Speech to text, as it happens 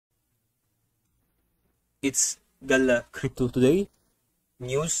It's GALA Crypto Today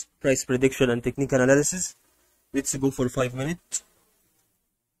news, price prediction, and technical analysis. Let's go for 5 minutes.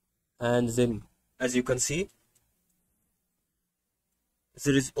 And then, as you can see,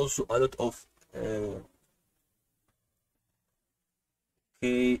 there is also a lot of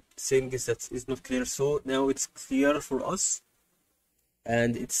things that is not clear. So now it's clear for us,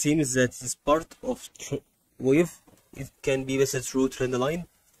 and it seems that this part of wave, it can be visited through trend line,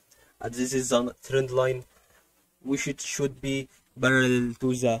 and this is a trend line which it should be parallel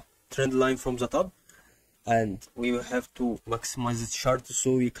to the trend line from the top, and we will have to maximize this chart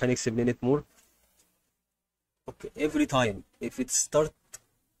so we can explain it more. Okay, every time if it starts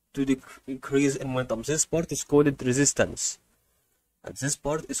to increase in momentum, this part is called resistance, and this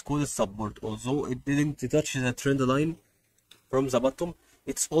part is called support. Although it didn't touch the trend line from the bottom,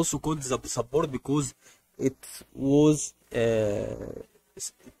 it's also called the support because it was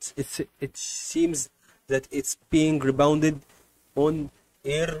it seems that it's being rebounded on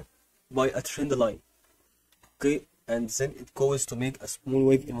air by a trend line. Okay, and then it goes to make a small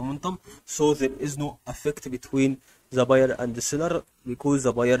wave in momentum, so there is no effect between the buyer and the seller, because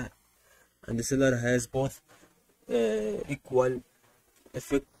the buyer and the seller has both equal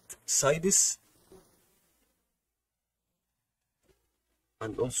effect sides.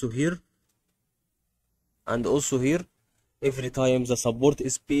 And also here, every time the support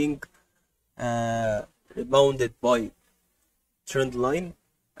is being rebounded by trend line,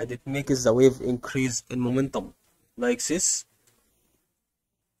 and it makes the wave increase in momentum like this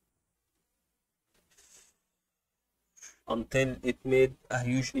until it made a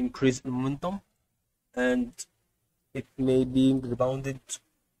huge increase in momentum, and it may be rebounded,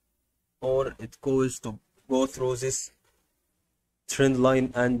 or it goes to go through this trend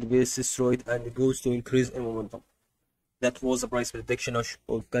line and be destroyed, and it goes to increase in momentum. That was the price prediction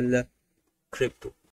of GALA Crypto.